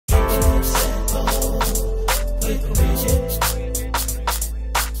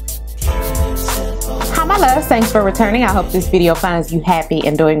Hello, thanks for returning. I hope this video finds you happy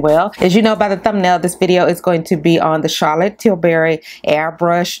and doing well. As you know by the thumbnail, this video is going to be on the Charlotte Tilbury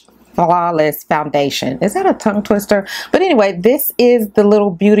Airbrush Flawless Foundation. Is that a tongue twister? But anyway, this is the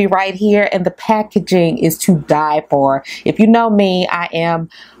little beauty right here, and the packaging is to die for. If you know me, I am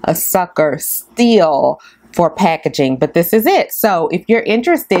a sucker still for packaging, but this is it. So if you're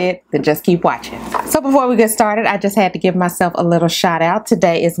interested, then just keep watching. So before we get started, I just had to give myself a little shout out.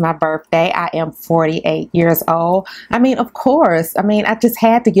 Today is my birthday. I am 48 years old. I mean, of course, I just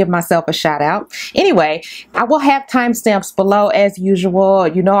had to give myself a shout out. Anyway, I will have timestamps below as usual.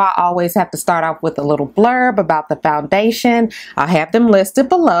 You know, I always have to start off with a little blurb about the foundation. I'll have them listed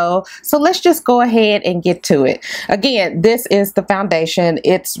below. So let's just go ahead and get to it. Again, this is the foundation.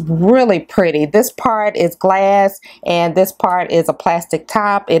 It's really pretty. This part is glass and this part is a plastic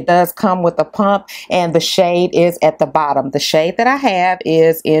top. It does come with a pump and the shade is at the bottom. The shade that I have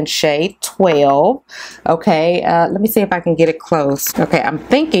is in shade 12. Okay, let me see if I can get it close. Okay, I'm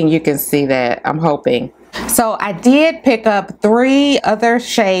thinking you can see that. I'm hoping. So I did pick up 3 other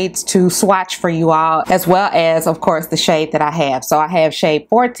shades to swatch for you all, as well as, of course, the shade that I have. So I have shade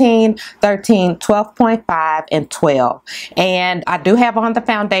 14, 13, 12.5, and 12. And I do have on the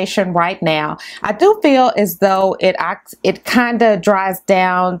foundation right now. I do feel as though it kind of dries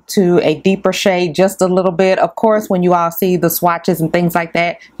down to a deeper shade just a little bit. Of course, when you all see the swatches and things like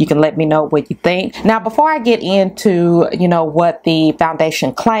that, you can let me know what you think. Now, before I get into, you know, what the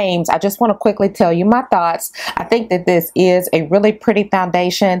foundation claims, I just want to quickly tell you my thoughts. I think that this is a really pretty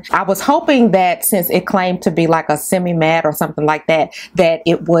foundation. I was hoping that since it claimed to be like a semi-matte or something like that, that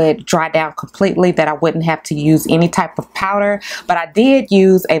it would dry down completely, that I wouldn't have to use any type of powder. But I did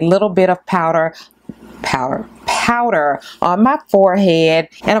use a little bit of powder on my forehead,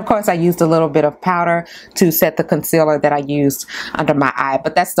 and of course I used a little bit of powder to set the concealer that I used under my eye,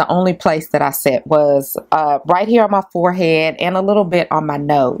 but that's the only place that I set was right here on my forehead and a little bit on my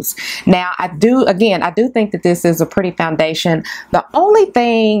nose. Now I do think that this is a pretty foundation. The only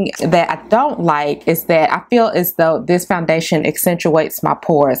thing that I don't like is that I feel as though this foundation accentuates my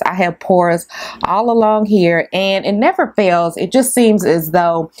pores. I have pores all along here and it never fails. It just seems as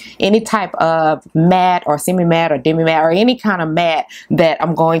though any type of matte or semi-matte or demi-matte or any kind of matte that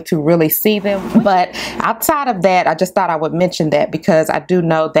I'm going to really see them. But outside of that, I just thought I would mention that because I do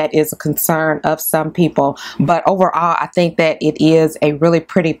know that is a concern of some people. But overall, I think that it is a really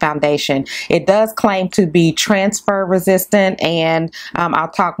pretty foundation. It does claim to be transfer resistant, and I'll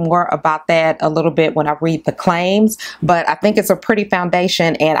talk more about that a little bit when I read the claims. But I think it's a pretty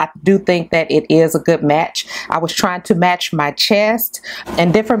foundation, and I do think that it is a good match. I was trying to match my chest,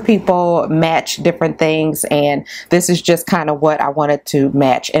 and different people match different things, and this is just kind of what I wanted to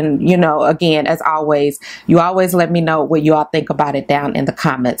match. And you know, again, as always, you always let me know what you all think about it down in the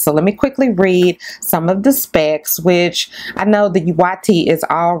comments. So let me quickly read some of the specs, which I know the YT is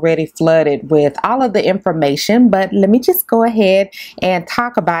already flooded with all of the information, but let me just go ahead and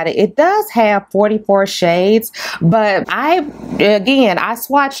talk about it. It does have 44 shades, but I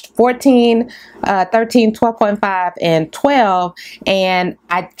swatched 14, 13, 12.5, and 12, and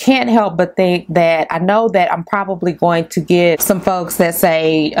I can't help but think that I know that I'm probably going to get some folks that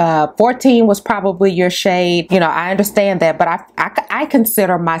say 14 was probably your shade. You know, I understand that, but I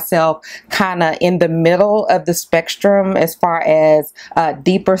consider myself kind of in the middle of the spectrum as far as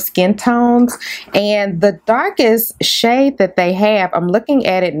deeper skin tones. And the darkest shade that they have, I'm looking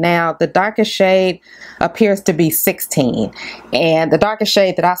at it now, the darkest shade appears to be 16, and the darkest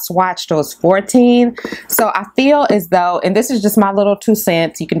shade that I swatched was 14. So I feel as though, and this is just my little 2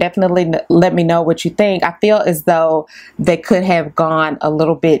 cents, you can definitely let me know what you think. I feel as though they could have gone a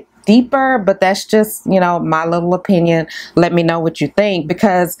little bit deeper, but that's just, you know, my little opinion. Let me know what you think,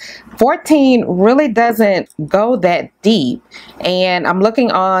 because 14 really doesn't go that deep. And I'm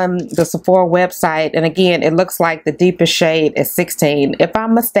looking on the Sephora website, and again, it looks like the deepest shade is 16. If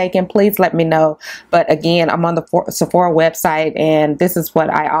I'm mistaken, please let me know. But again, I'm on the Sephora website, and this is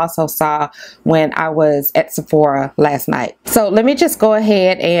what I also saw when I was at Sephora last night. So let me just go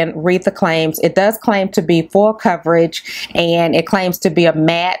ahead and read the claims. It does claim to be full coverage, and it claims to be a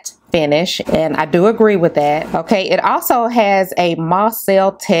matte finish, and I do agree with that. Okay, it also has a moss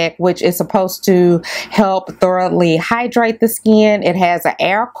cell tech, which is supposed to help thoroughly hydrate the skin. It has an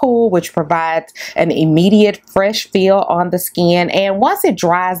air cool, which provides an immediate fresh feel on the skin, and once it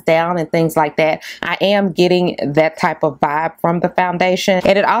dries down and things like that, I am getting that type of vibe from the foundation.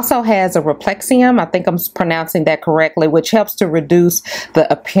 And it also has a replexium, I think I'm pronouncing that correctly, which helps to reduce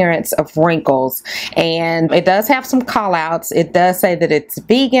the appearance of wrinkles. And it does have some call outs. It does say that it's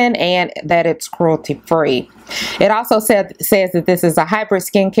vegan and that it's cruelty free. It also says that this is a hybrid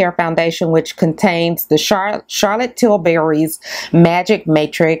skincare foundation which contains the Charlotte Tilbury's magic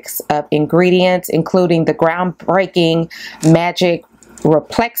matrix of ingredients, including the groundbreaking magic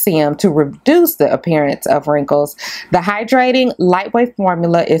Replexium to reduce the appearance of wrinkles. The hydrating lightweight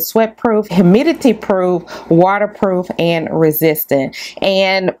formula is sweat proof, humidity proof, waterproof, and resistant.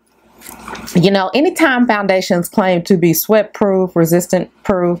 And you know, anytime foundations claim to be sweat proof, resistant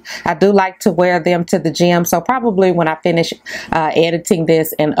proof, I do like to wear them to the gym. So probably when I finish editing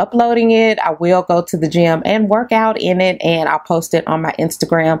this and uploading it, I will go to the gym and work out in it, and I'll post it on my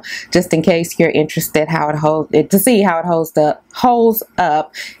Instagram just in case you're interested how it holds, to see how it holds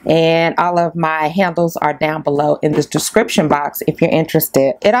up. And all of my handles are down below in the description box if you're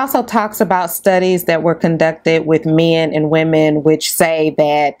interested. It also talks about studies that were conducted with men and women, which say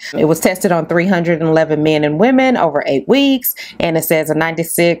that it was tested on 311 men and women over 8 weeks, and it says a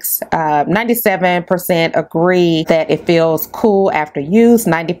 97% agree that it feels cool after use.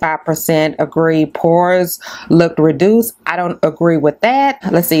 95% agree pores looked reduced. I don't agree with that.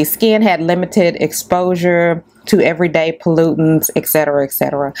 Let's see, skin had limited exposure to everyday pollutants, etc.,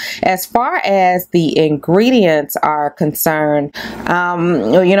 etc. As far as the ingredients are concerned,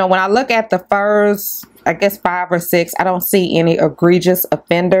 you know, when I look at the first, I guess 5 or 6, I don't see any egregious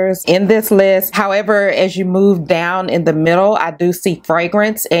offenders in this list. However, as you move down in the middle, I do see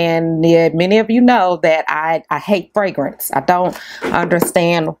fragrance, and yeah, many of you know that I hate fragrance. I don't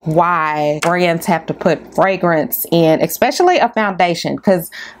understand why brands have to put fragrance in, especially a foundation, because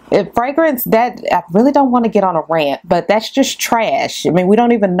fragrance, that I really don't want to get on a rant, but that's just trash. I mean, we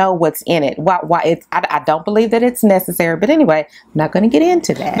don't even know what's in it. Why it's, I don't believe that it's necessary, but anyway, I'm not going to get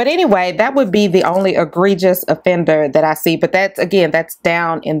into that. But anyway, that would be the only egregious offender that I see, but that's, again, that's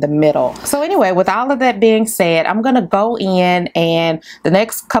down in the middle. So anyway, with all of that being said, I'm going to go in, and the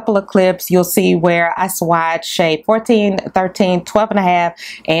next couple of clips you'll see where I swatch shade 14, 13, 12 and a half,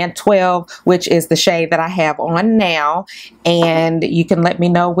 and 12, which is the shade that I have on now, and you can let me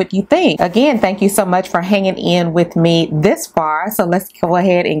know what you think. Again, thank you so much for hanging in with me this far. So let's go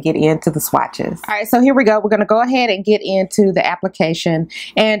ahead and get into the swatches. All right, so here we go. We're going to go ahead and get into the application,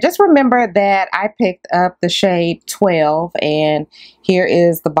 and just remember that I picked up the shade 12, and here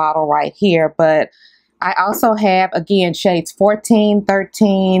is the bottle right here, but I also have, again, shades 14,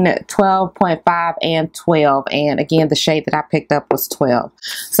 13, 12.5, and 12. And again, the shade that I picked up was 12.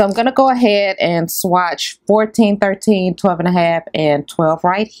 So I'm going to go ahead and swatch 14, 13, 12 and a half, and 12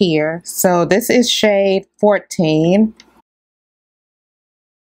 right here. So this is shade 14.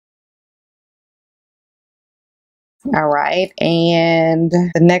 All right. And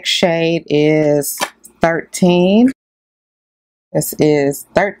the next shade is 13. This is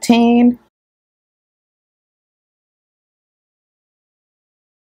 13.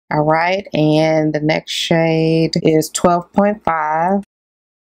 All right, and the next shade is 12.5.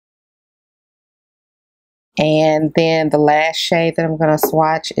 And then the last shade that I'm going to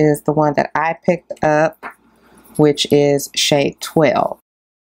swatch is the one that I picked up, which is shade 12.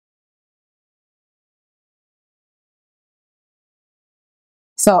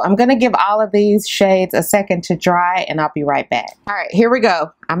 So I'm going to give all of these shades a second to dry, and I'll be right back. All right, here we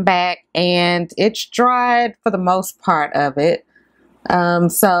go. I'm back, and it's dried for the most part of it.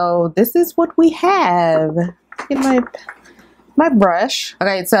 So this is what we have. Get my brush.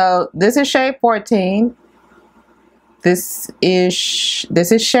 Okay, so this is shade 14. This is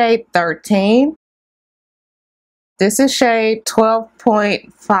shade 13. This is shade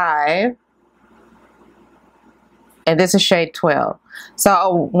 12.5. And this is shade 12.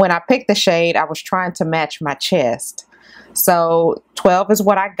 So when I picked the shade, I was trying to match my chest. So 12 is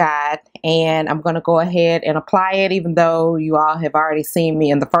what I got, and I'm going to go ahead and apply it, even though you all have already seen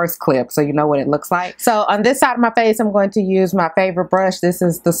me in the first clip, so you know what it looks like. So on this side of my face, I'm going to use my favorite brush. This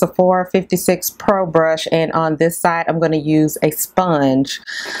is the Sephora 56 Pro brush, and on this side, I'm going to use a sponge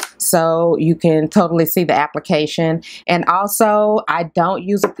so you can totally see the application. And also, I don't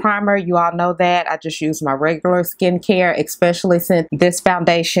use a primer. You all know that. I just use my regular skincare, especially since this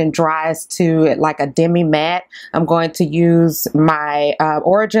foundation dries to like a demi matte. I'm going to use my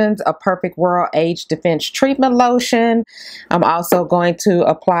Origins A Perfect World Age Defense Treatment Lotion. I'm also going to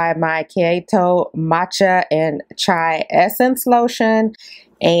apply my Kyoto Matcha and Chai Essence Lotion.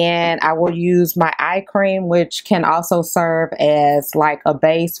 And I will use my eye cream, which can also serve as like a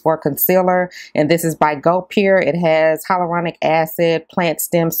base for concealer. And this is by Go Pure. It has hyaluronic acid, plant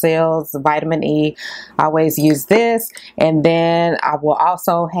stem cells, vitamin E. I always use this. And then I will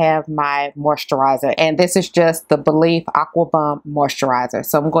also have my moisturizer. And this is just the Belief Aqua Bomb Moisturizer.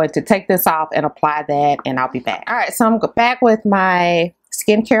 So I'm going to take this off and apply that, and I'll be back. All right, so I'm back with my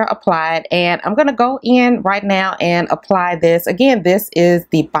skincare applied, and I'm gonna go in right now and apply this. Again, this is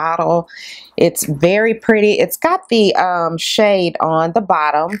the bottle. It's very pretty. It's got the shade on the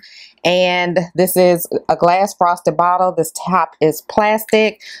bottom, and this is a glass frosted bottle. This top is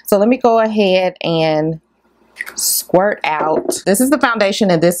plastic. So let me go ahead and squirt out. This is the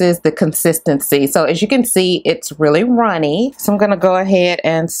foundation and this is the consistency. So as you can see, it's really runny. So I'm gonna go ahead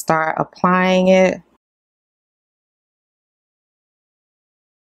and start applying it.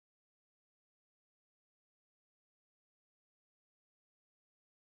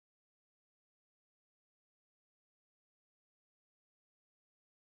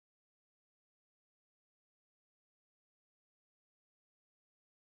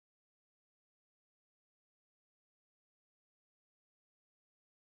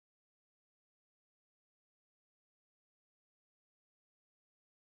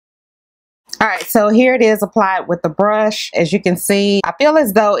 All right, so here it is applied with the brush. As you can see, I feel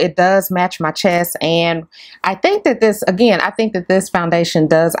as though it does match my chest, and I think that this, again, I think that this foundation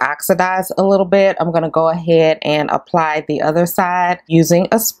does oxidize a little bit. I'm gonna go ahead and apply the other side using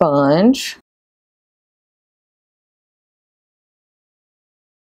a sponge.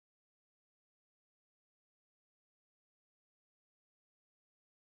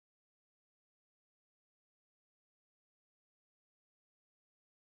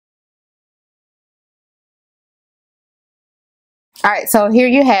 All right, so here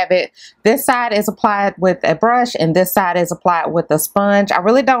you have it. This side is applied with a brush and this side is applied with a sponge. I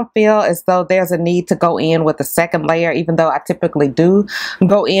really don't feel as though there's a need to go in with a second layer, even though I typically do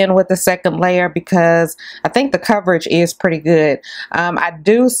go in with the second layer because I think the coverage is pretty good. I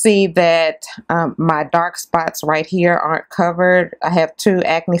do see that my dark spots right here aren't covered. I have 2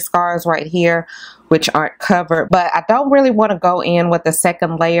 acne scars right here which aren't covered, but I don't really want to go in with a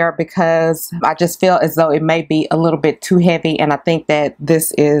second layer because I just feel as though it may be a little bit too heavy, and I think that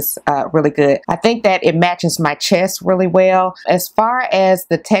this is really good. I think that it matches my chest really well. As far as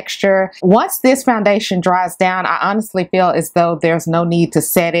the texture, once this foundation dries down, I honestly feel as though there's no need to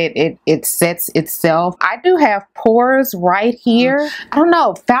set it. It sets itself. I do have pores right here. I don't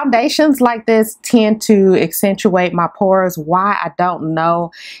know, foundations like this tend to accentuate my pores. Why, I don't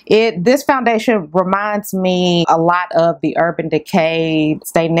know. This foundation reminds me a lot of the Urban Decay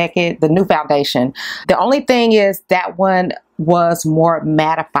Stay Naked, the new foundation. The only thing is that one was more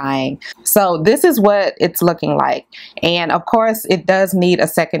mattifying. So this is what it's looking like, and of course it does need a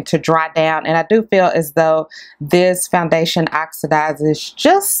second to dry down, and I do feel as though this foundation oxidizes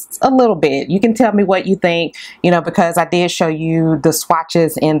just a little bit. You can tell me what you think, you know, because I did show you the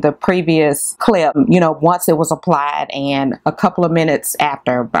swatches in the previous clip, you know, once it was applied and a couple of minutes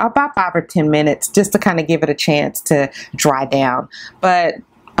after, about 5 or 10 minutes, just to kind of give it a chance to dry down. But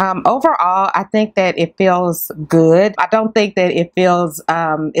overall, I think that it feels good. I don't think that it feels,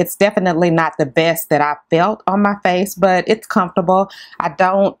 it's definitely not the best that I've felt on my face, but it's comfortable. I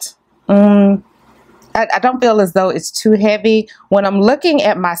don't feel as though it's too heavy. When I'm looking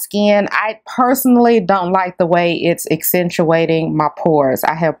at my skin, I personally don't like the way it's accentuating my pores.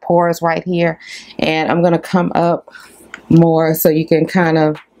 I have pores right here, and I'm going to come up more so you can kind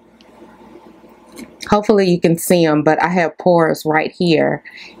of, hopefully you can see them, but I have pores right here,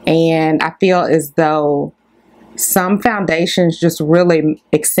 and I feel as though some foundations just really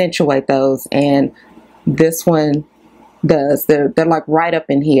accentuate those, and this one does. They're like right up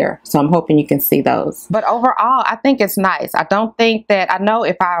in here, so I'm hoping you can see those. But overall, I think it's nice. I don't think that, I know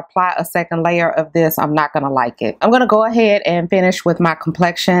if I apply a second layer of this, I'm not gonna like it. I'm gonna go ahead and finish with my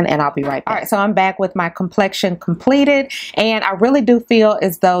complexion, and I'll be right back. All right, so I'm back with my complexion completed, and I really do feel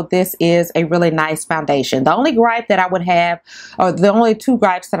as though this is a really nice foundation. The only gripe that I would have, or the only 2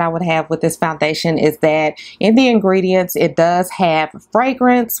 gripes that I would have with this foundation, is that in the ingredients it does have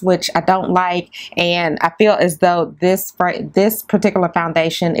fragrance, which I don't like, and I feel as though this particular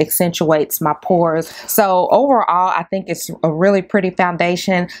foundation accentuates my pores. So overall, I think it's a really pretty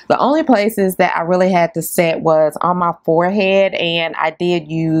foundation. The only places that I really had to set was on my forehead, and I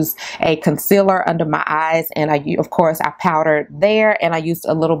did use a concealer under my eyes, and of course I powdered there, and I used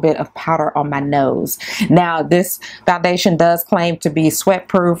a little bit of powder on my nose. Now this foundation does claim to be sweat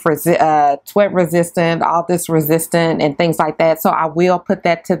proof, sweat resistant, all this resistant and things like that, so I will put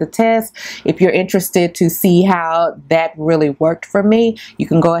that to the test. If you're interested to see how that that really worked for me, you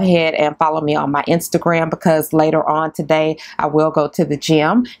can go ahead and follow me on my Instagram, because later on today I will go to the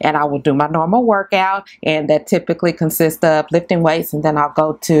gym and I will do my normal workout, and that typically consists of lifting weights, and then I'll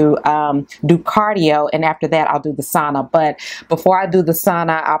go to do cardio, and after that I'll do the sauna. But before I do the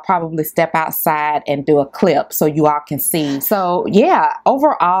sauna, I'll probably step outside and do a clip so you all can see. So yeah,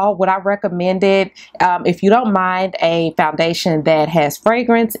 overall, would I recommend it? If you don't mind a foundation that has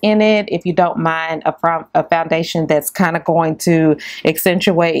fragrance in it, if you don't mind a foundation that's kind of going to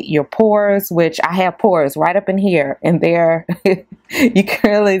accentuate your pores, which I have pores right up in here and there, you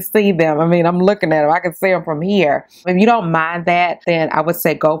can really see them. I mean, I'm looking at them, I can see them from here. If you don't mind that, then I would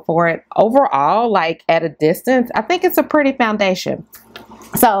say go for it. Overall, like at a distance, I think it's a pretty foundation.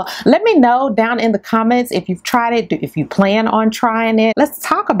 So let me know down in the comments if you've tried it, if you plan on trying it. Let's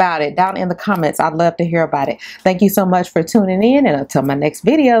talk about it down in the comments. I'd love to hear about it. Thank you so much for tuning in, and until my next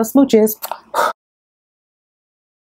video, smooches.